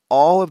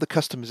 all of the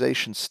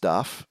customization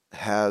stuff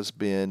has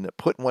been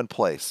put in one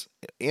place.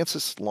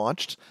 Ansys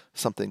launched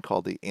something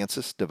called the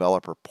Ansys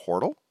Developer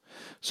Portal.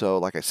 So,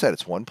 like I said,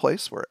 it's one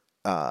place where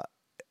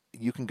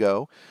you can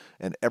go,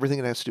 and everything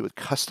that has to do with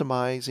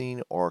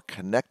customizing or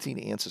connecting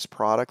Ansys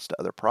products to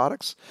other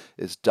products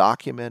is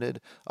documented,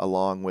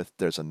 along with,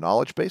 there's a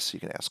knowledge base, so you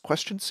can ask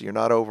questions, so you're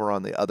not over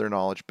on the other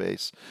knowledge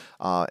base,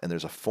 and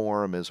there's a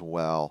forum as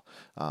well,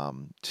 or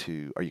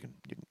you can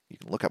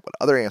look up what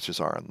other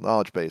answers are on the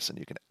knowledge base, and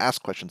you can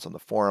ask questions on the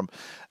forum.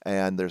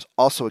 And there's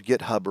also a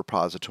GitHub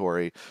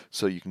repository,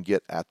 so you can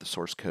get at the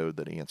source code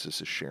that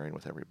Ansys is sharing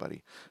with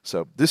everybody.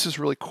 So this is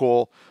really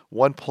cool.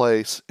 One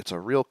place. It's a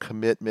real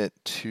commitment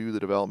to the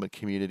development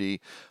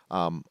community.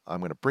 I'm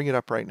going to bring it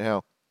up right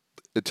now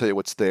and tell you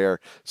what's there.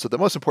 So the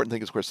most important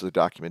thing, of course, is the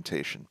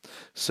documentation.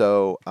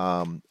 So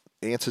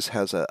Ansys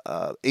has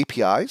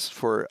APIs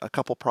for a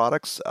couple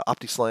products.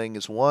 OptiSlang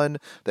is one.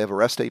 They have a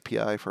REST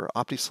API for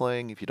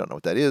OptiSlang. If you don't know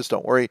what that is,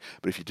 don't worry.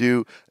 But if you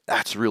do,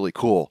 that's really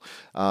cool.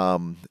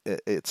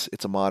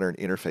 It's a modern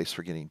interface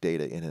for getting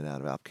data in and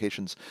out of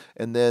applications.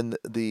 And then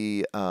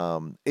the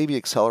AV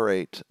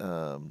Accelerate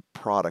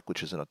product,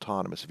 which is an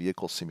autonomous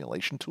vehicle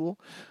simulation tool,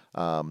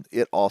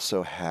 it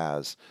also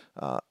has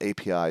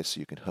APIs, so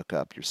you can hook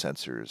up your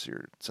sensors,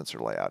 your sensor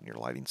layout, and your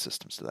lighting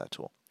systems to that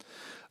tool.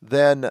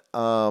 Then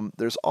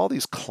there's all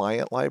these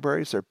client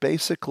libraries. They're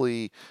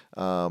basically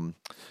the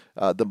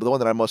one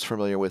that I'm most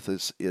familiar with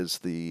is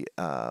the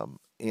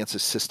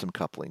Ansys system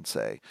coupling,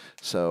 say.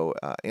 So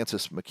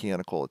Ansys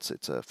Mechanical, it's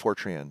a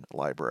Fortran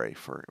library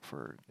for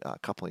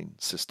coupling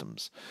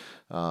systems.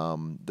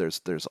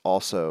 There's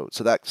also,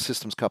 so that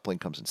systems coupling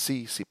comes in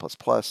C, C++,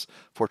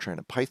 Fortran,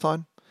 and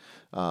Python.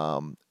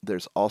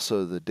 There's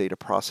also the data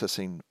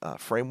processing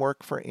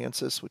framework for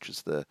Ansys, which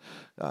is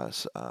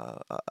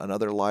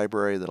another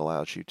library that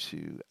allows you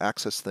to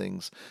access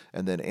things.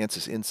 And then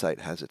Ansys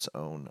Insight has its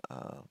own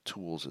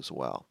tools as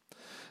well.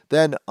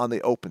 Then on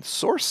the open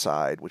source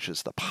side, which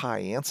is the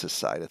PyAnsys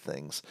side of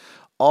things,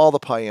 all the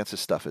PyAnsys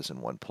stuff is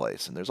in one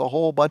place, and there's a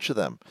whole bunch of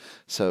them.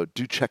 So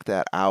do check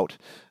that out.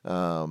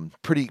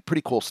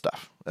 Pretty cool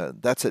stuff.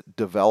 That's at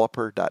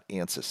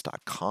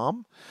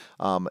developer.ansys.com.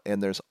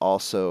 And there's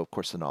also, of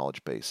course, the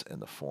knowledge base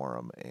and the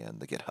forum and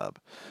the GitHub.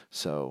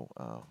 So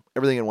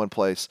everything in one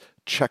place.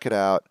 Check it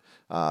out.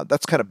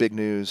 That's kind of big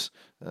news.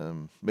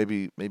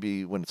 Maybe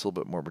when it's a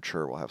little bit more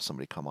mature, we'll have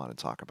somebody come on and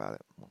talk about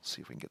it. We'll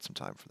see if we can get some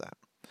time for that.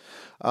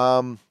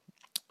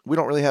 we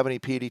don't really have any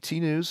PADT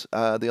news.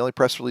 The only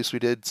press release we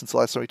did since the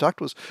last time we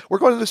talked was we're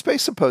going to the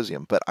Space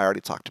Symposium, but I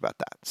already talked about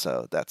that.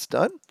 So that's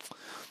done.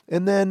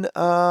 And then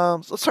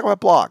let's talk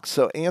about blogs.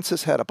 So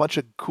Ansys had a bunch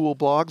of cool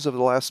blogs over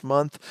the last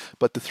month,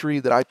 but the three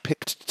that I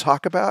picked to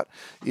talk about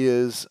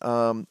is,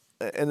 and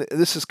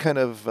this is kind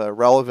of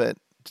relevant.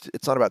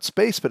 It's not about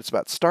space, but it's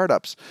about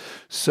startups.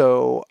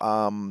 So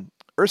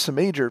Ursa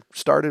Major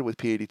started with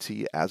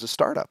PADT as a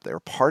startup. They were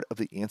part of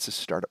the Ansys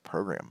startup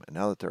program. And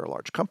now that they're a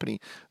large company,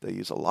 they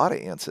use a lot of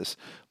Ansys.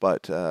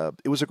 But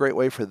it was a great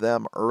way for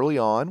them early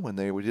on when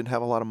they didn't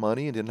have a lot of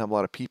money and didn't have a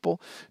lot of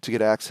people to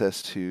get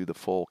access to the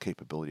full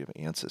capability of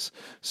Ansys.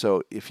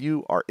 So if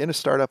you are in a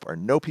startup or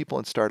know people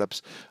in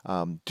startups,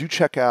 do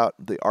check out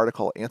the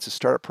article. Ansys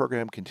Startup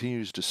Program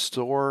continues to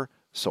soar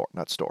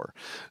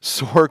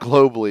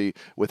globally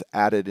with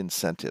added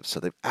incentives.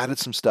 So they've added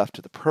some stuff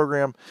to the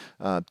program.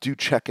 Do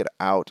check it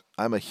out.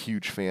 I'm a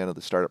huge fan of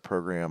the startup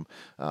program.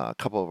 A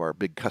couple of our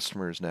big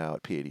customers now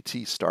at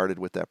PADT started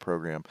with that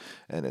program,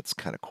 and it's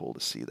kind of cool to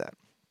see that.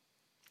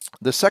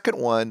 The second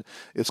one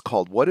is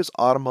called What is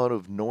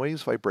Automotive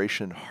Noise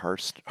Vibration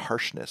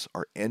Harshness,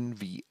 or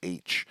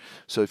NVH?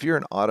 So if you're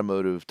an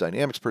automotive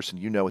dynamics person,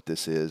 you know what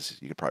this is.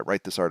 You could probably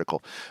write this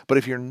article. But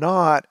if you're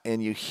not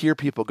and you hear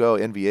people go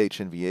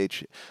NVH,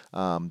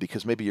 NVH,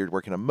 because maybe you're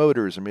working on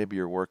motors or maybe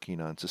you're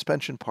working on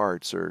suspension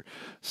parts or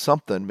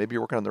something, maybe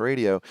you're working on the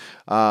radio,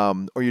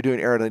 or you're doing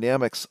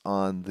aerodynamics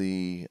on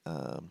the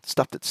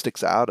stuff that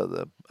sticks out of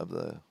the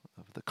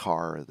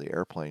car or the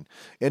airplane.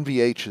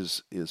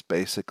 NVH is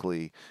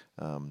basically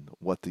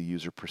what the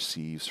user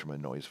perceives from a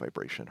noise,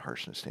 vibration,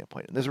 harshness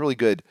standpoint. And there's a really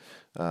good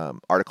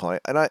article,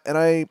 and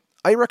I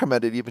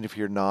recommend it even if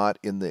you're not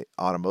in the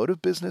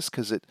automotive business,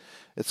 because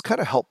it's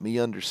kind of helped me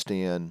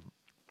understand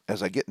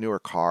as I get newer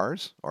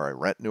cars or I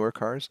rent newer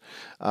cars,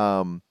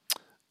 how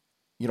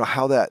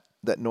that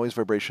noise,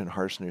 vibration,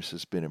 harshness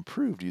has been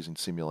improved using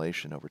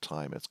simulation over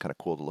time. It's kind of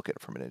cool to look at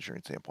it from an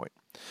engineering standpoint.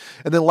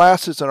 And then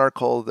last is an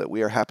article that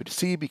we are happy to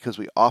see because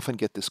we often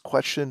get this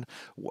question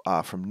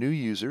from new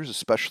users,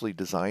 especially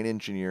design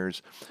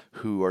engineers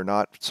who are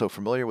not so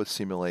familiar with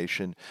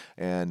simulation,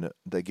 and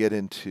they get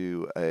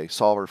into a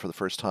solver for the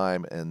first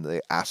time and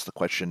they ask the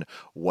question,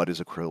 what is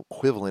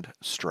equivalent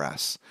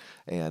stress?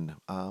 And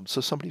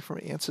so somebody from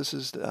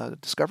Ansys's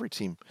discovery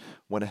team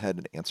went ahead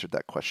and answered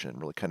that question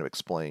and really kind of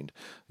explained,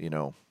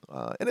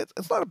 and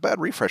it's not a bad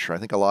refresher. I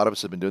think a lot of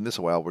us have been doing this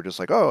a while. We're just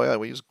like, oh, yeah,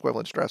 we use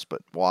equivalent stress,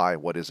 but why?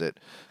 What is it?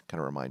 Kind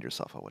of remind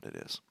yourself of what it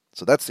is.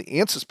 So that's the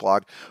Ansys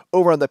blog.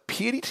 Over on the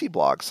PADT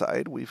blog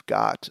side, we've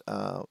got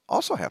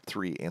also have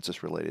 3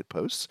 Ansys-related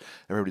posts.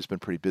 Everybody's been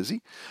pretty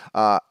busy.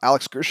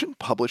 Alex Gershon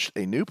published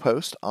a new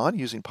post on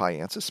using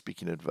PyAnsys,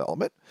 speaking of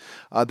development.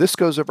 This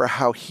goes over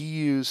how he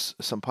used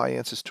some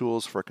PyAnsys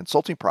tools for a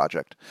consulting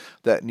project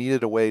that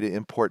needed a way to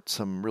import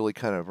some really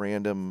kind of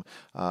random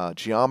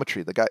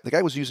geometry. The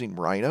guy was using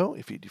Rhino.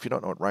 If you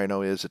don't know what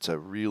Rhino is, it's a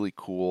really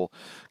cool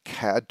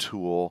CAD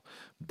tool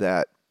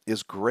that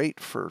is great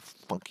for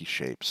funky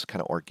shapes,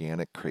 kind of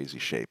organic, crazy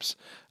shapes.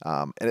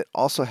 And it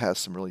also has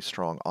some really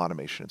strong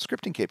automation and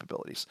scripting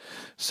capabilities.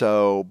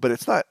 So, but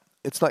it's not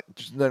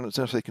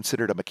necessarily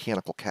considered a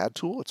mechanical CAD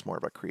tool. It's more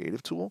of a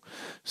creative tool.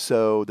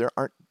 So there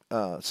aren't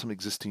some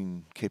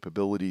existing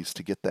capabilities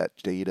to get that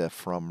data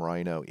from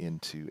Rhino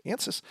into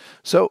Ansys.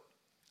 So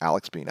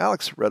Alex, being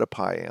Alex, wrote a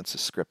PyAnsys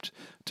script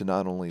to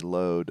not only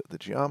load the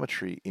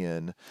geometry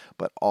in,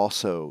 but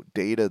also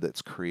data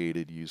that's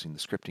created using the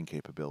scripting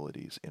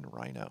capabilities in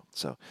Rhino.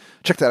 So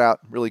check that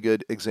out. Really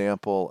good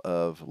example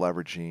of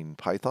leveraging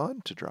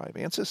Python to drive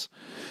Ansys.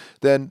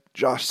 Then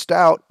Josh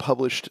Stout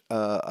published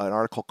an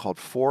article called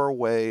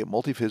 4-Way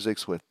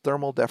Multiphysics with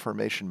Thermal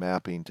Deformation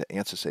Mapping to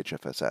Ansys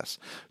HFSS.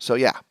 So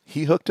yeah,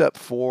 he hooked up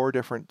 4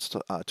 different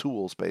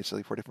tools,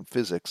 basically 4 different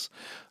physics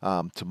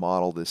to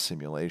model this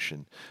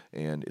simulation.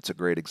 And it's a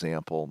great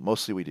example.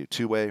 Mostly we do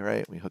 2-way,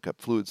 right? We hook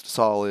up fluids to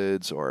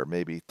solids or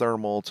maybe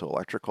thermal to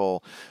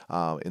electrical.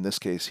 In this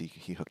case,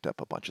 he hooked up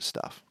a bunch of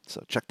stuff.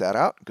 So check that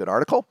out. Good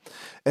article.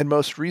 And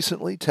most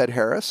recently, Ted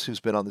Harris,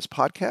 who's been on this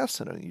podcast,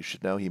 and you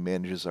should know he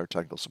manages our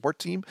technical support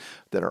team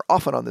that are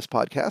often on this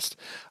podcast.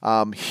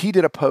 He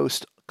did a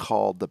post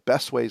called The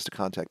Best Ways to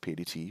Contact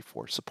PADT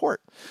for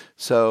Support.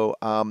 So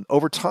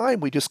over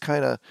time, we just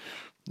kind of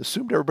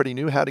assumed everybody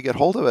knew how to get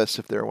hold of us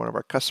if they're one of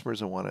our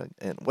customers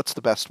and what's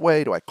the best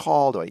way? Do I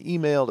call? Do I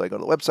email? Do I go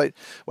to the website?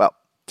 Well,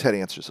 Ted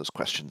answers those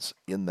questions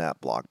in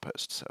that blog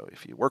post. So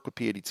if you work with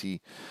PADT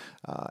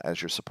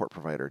as your support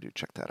provider, do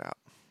check that out.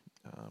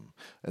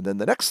 And then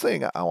the next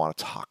thing I want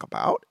to talk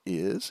about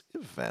is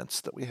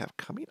events that we have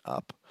coming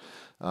up.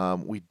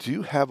 We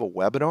do have a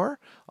webinar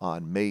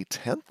on May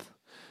 10th.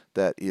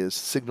 That is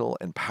Signal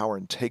and Power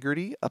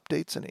Integrity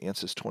Updates in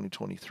Ansys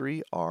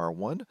 2023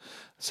 R1.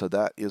 So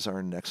that is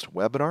our next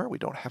webinar. We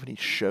don't have any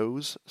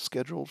shows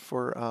scheduled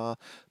for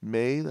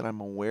May that I'm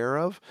aware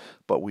of,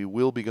 but we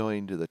will be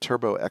going to the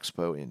Turbo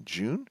Expo in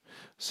June.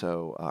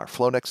 So our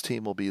FlowNext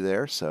team will be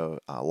there. So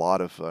a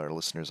lot of our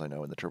listeners I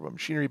know in the turbo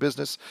machinery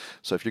business.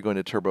 So if you're going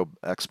to Turbo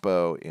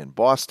Expo in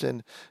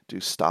Boston,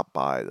 do stop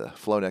by the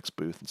FlowNext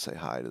booth and say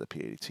hi to the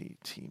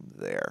PADT team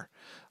there.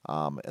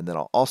 And then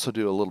I'll also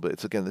do a little bit.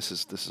 It's again, this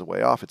is a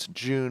way off. It's in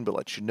June, but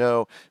let you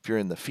know if you're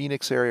in the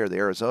Phoenix area or the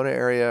Arizona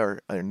area or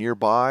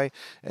nearby,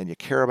 and you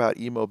care about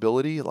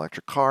e-mobility,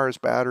 electric cars,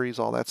 batteries,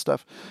 all that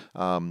stuff.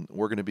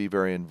 We're going to be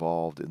very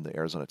involved in the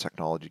Arizona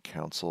Technology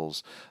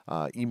Council's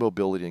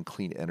e-mobility and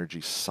clean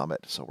energy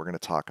summit. So we're going to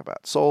talk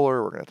about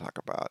solar. We're going to talk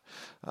about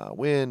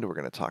wind. We're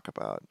going to talk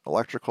about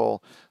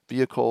electrical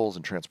vehicles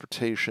and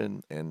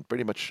transportation, and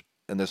pretty much.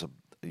 And there's a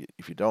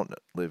if you don't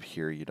live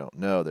here, you don't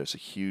know, there's a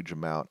huge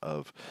amount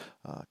of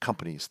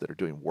companies that are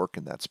doing work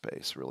in that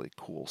space, really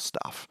cool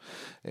stuff.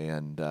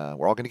 And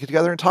we're all going to get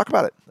together and talk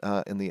about it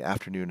in the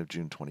afternoon of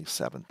June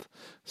 27th.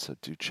 So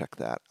do check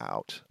that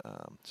out.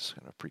 Just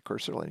kind of a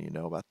precursor letting you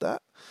know about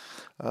that.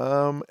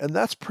 And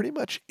that's pretty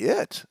much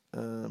it.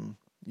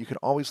 You can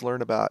always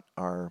learn about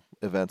our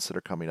events that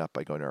are coming up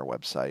by going to our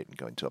website and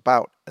going to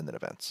About and then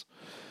Events.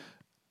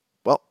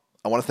 Well,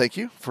 I want to thank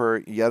you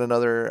for yet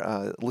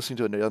another listening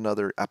to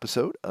another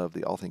episode of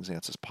the All Things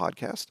Ansys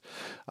podcast.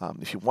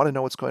 If you want to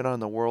know what's going on in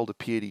the world of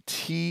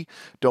PADT,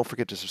 don't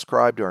forget to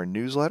subscribe to our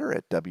newsletter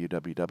at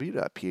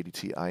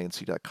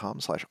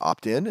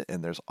www.padtinc.com/opt-in,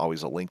 and there's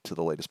always a link to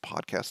the latest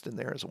podcast in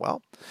there as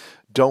well.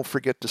 Don't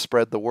forget to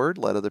spread the word.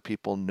 Let other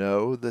people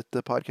know that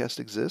the podcast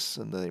exists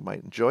and that they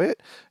might enjoy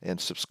it, and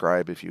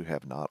subscribe if you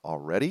have not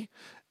already.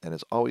 And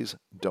as always,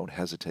 don't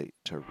hesitate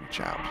to reach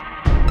out.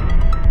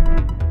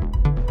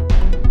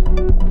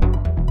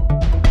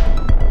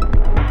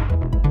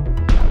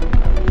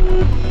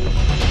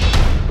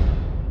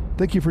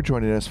 Thank you for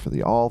joining us for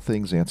the All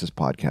Things Ansys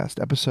podcast,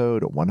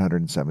 episode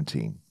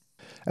 117.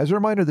 As a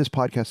reminder, this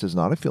podcast is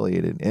not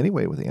affiliated in any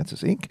way with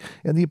Ansys Inc.,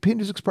 and the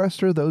opinions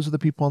expressed are those of the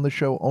people on the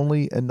show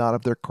only and not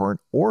of their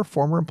current or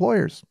former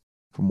employers.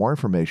 For more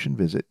information,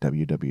 visit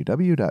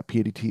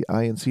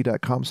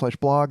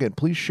www.padtinc.com/blog, and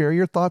please share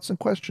your thoughts and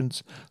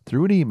questions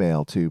through an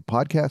email to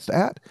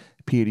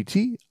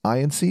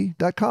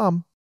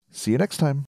podcast@padtinc.com. See you next time.